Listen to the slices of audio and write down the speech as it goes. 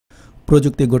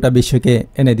প্রযুক্তি গোটা বিশ্বকে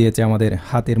এনে দিয়েছে আমাদের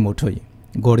হাতের মুঠোয়।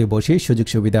 গড়ে বসে সুযোগ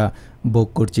সুবিধা ভোগ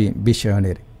করছি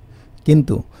বিশ্বায়নের।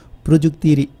 কিন্তু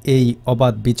প্রযুক্তির এই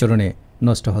অবাধ বিচরণে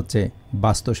নষ্ট হচ্ছে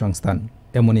বাস্তুসংস্থান।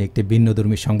 এমনই একটি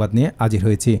ভিন্নধর্মী সংবাদ নিয়ে হাজির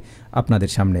হয়েছি আপনাদের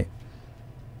সামনে।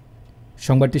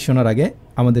 সংবাদটি শোনার আগে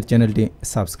আমাদের চ্যানেলটি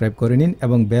সাবস্ক্রাইব করে নিন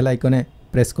এবং বেল আইকনে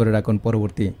প্রেস করে রাখুন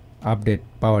পরবর্তী আপডেট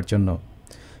পাওয়ার জন্য।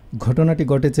 ঘটনাটি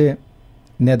ঘটেছে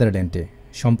নেদারল্যান্ডে।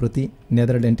 সম্প্রতি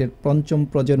নেদারল্যান্ডের পঞ্চম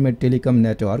প্রজন্মের টেলিকম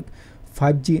নেটওয়ার্ক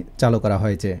 5G চালু করা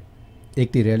হয়েছে।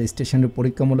 একটি রেল স্টেশনে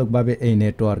পরীক্ষামূলকভাবে এই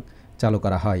নেটওয়ার্ক চালু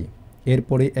করা হয়।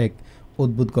 এরপরে এক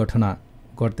অদ্ভুত ঘটনা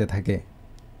ঘটতে থাকে।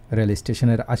 রেল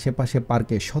স্টেশনের আশেপাশে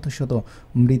পার্কে শত শত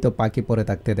মৃত পাখি পড়ে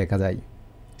থাকতে দেখা যায়।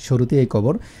 শুরুতে এই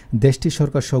খবর দেশটির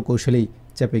সরকার সকৌশলেই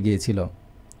চেপে গিয়েছিল।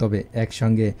 তবে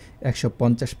একসঙ্গে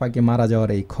 150 পাখি মারা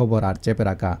যাওয়ার এই খবর আর চেপে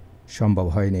রাখা সম্ভব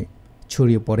হয়নি।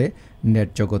 ছড়িয়ে পড়ে নেট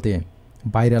জগতে,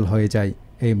 ভাইরাল হয়ে যায়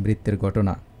এই মৃত্যুর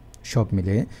ঘটনা। সব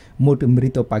মিলিয়ে মোট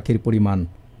মৃত পাখির পরিমাণ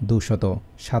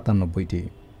 297টি।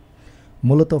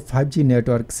 মূলত 5G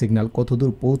নেটওয়ার্ক সিগন্যাল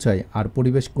কতদূর পৌঁছায় আর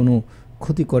পরিবেশ কোনো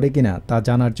ক্ষতি করে কিনা তা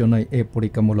জানার জন্যই এই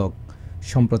পরীক্ষামূলক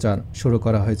সম্প্রচার শুরু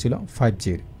করা হয়েছিল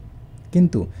 5Gর।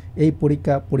 কিন্তু এই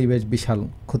পরিবেশ বিশাল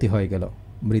ক্ষতি হয়ে গেল।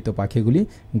 মৃত পাখিগুলি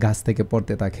গাছ থেকে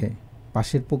পড়তে থাকে।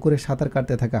 পাশের পুকুরে সাঁতার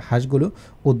কাটতে থাকা হাঁসগুলো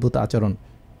অদ্ভুত আচরণ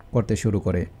করতে শুরু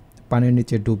করে। পানির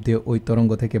নিচে ডুব দিয়ে ওই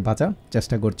তরঙ্গ থেকে বাঁচার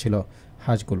চেষ্টা করছিল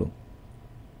হাঁসগুলো।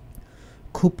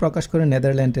 ক্ষোভ প্রকাশ করে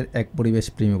নেদারল্যান্ডের এক পরিবেশ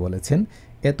প্রেমী বলেছেন,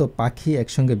 এত পাখি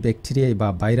একসঙ্গে ব্যাকটেরিয়ায় বা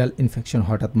ভাইরাল ইনফেকশন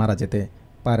হঠাৎ মারা যেতে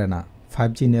পারে না।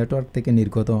 5G নেটওয়ার্ক থেকে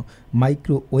নির্গত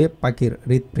মাইক্রোওয়েভ পাখির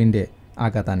হৃৎপিণ্ডে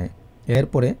আঘাত আনে।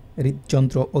 এরপরে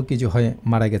হৃদযন্ত্র অকেজো হয়ে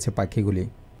মারা গেছে পাখিগুলি।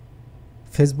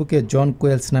 ফেসবুকে জন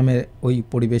কোয়েলস নামে ওই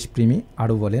পরিবেশ প্রেমী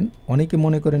আরও বলেন, অনেকে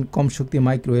মনে করেন কম শক্তি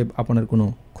মাইক্রোওয়েভ আপনার কোনো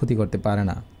ক্ষতি করতে পারে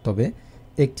না। তবে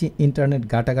একটি ইন্টারনেট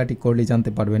ঘাটাঘাটি করলে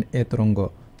জানতে পারবেন এ তরঙ্গ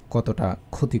কতটা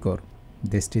ক্ষতিকর।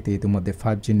 দেশটিতে ইতিমধ্যে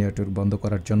 5G নেটওয়ার্ক বন্ধ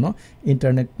করার জন্য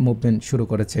ইন্টারনেট মুভমেন্ট শুরু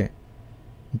করেছে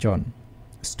জন।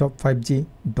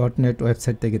 stop5g.net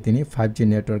ওয়েবসাইট থেকে তিনি 5G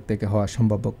নেটওয়ার্ক থেকে হওয়া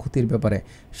সম্ভাব্য ক্ষতির ব্যাপারে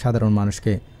সাধারণ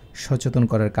মানুষকে সচেতন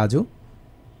করার কাজও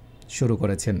শুরু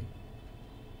করেছেন।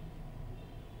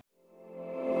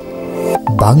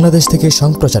 বাংলাদেশ থেকে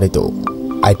সম্প্রচারিত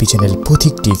আইপি চ্যানেল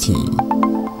পথিক টিভি,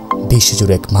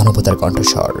 বিশ্বজুড়ে এক মানবতার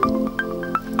কণ্ঠস্বর।